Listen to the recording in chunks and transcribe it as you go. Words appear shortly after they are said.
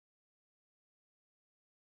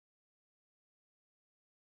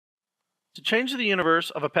To change the universe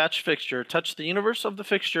of a patched fixture, touch the universe of the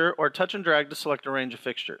fixture or touch and drag to select a range of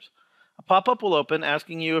fixtures. A pop-up will open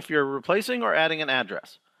asking you if you're replacing or adding an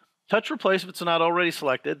address. Touch Replace if it's not already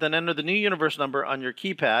selected, then enter the new universe number on your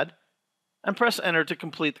keypad and press Enter to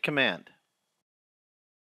complete the command.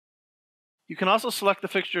 You can also select the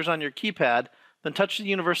fixtures on your keypad, then touch the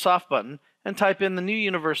Universe Soft button and type in the new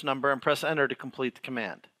universe number and press Enter to complete the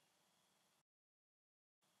command.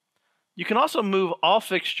 You can also move all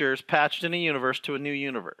fixtures patched in a universe to a new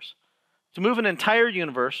universe. To move an entire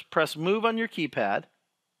universe, press Move on your keypad,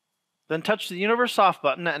 then touch the Universe Soft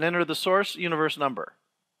button and enter the source universe number.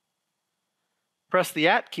 Press the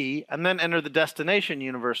 @ key and then enter the destination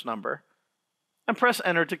universe number, and press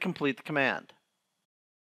Enter to complete the command.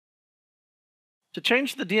 To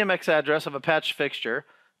change the DMX address of a patched fixture,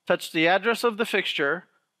 touch the address of the fixture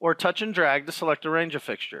or touch and drag to select a range of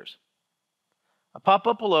fixtures. A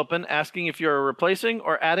pop-up will open asking if you are replacing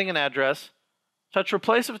or adding an address. Touch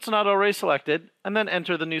Replace if it's not already selected, and then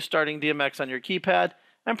enter the new starting DMX on your keypad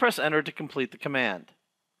and press Enter to complete the command.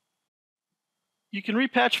 You can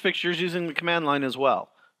repatch fixtures using the command line as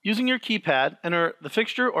well. Using your keypad, enter the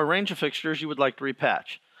fixture or range of fixtures you would like to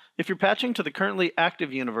repatch. If you're patching to the currently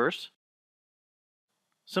active universe,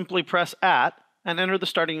 simply press @ and enter the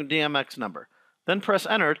starting DMX number. Then press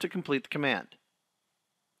Enter to complete the command.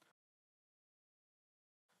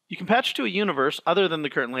 You can patch to a universe other than the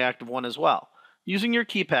currently active one as well. Using your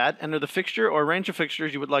keypad, enter the fixture or range of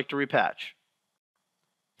fixtures you would like to repatch.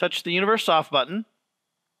 Touch the Universe Soft button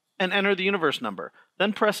and enter the universe number.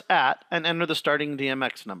 Then press @ and enter the starting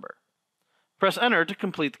DMX number. Press Enter to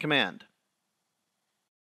complete the command.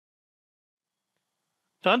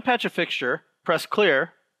 To unpatch a fixture, press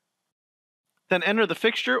Clear, then enter the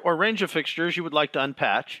fixture or range of fixtures you would like to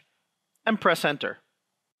unpatch, and press Enter.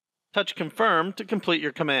 Touch Confirm to complete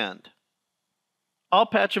your command. All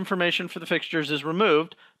patch information for the fixtures is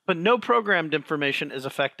removed, but no programmed information is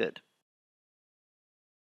affected.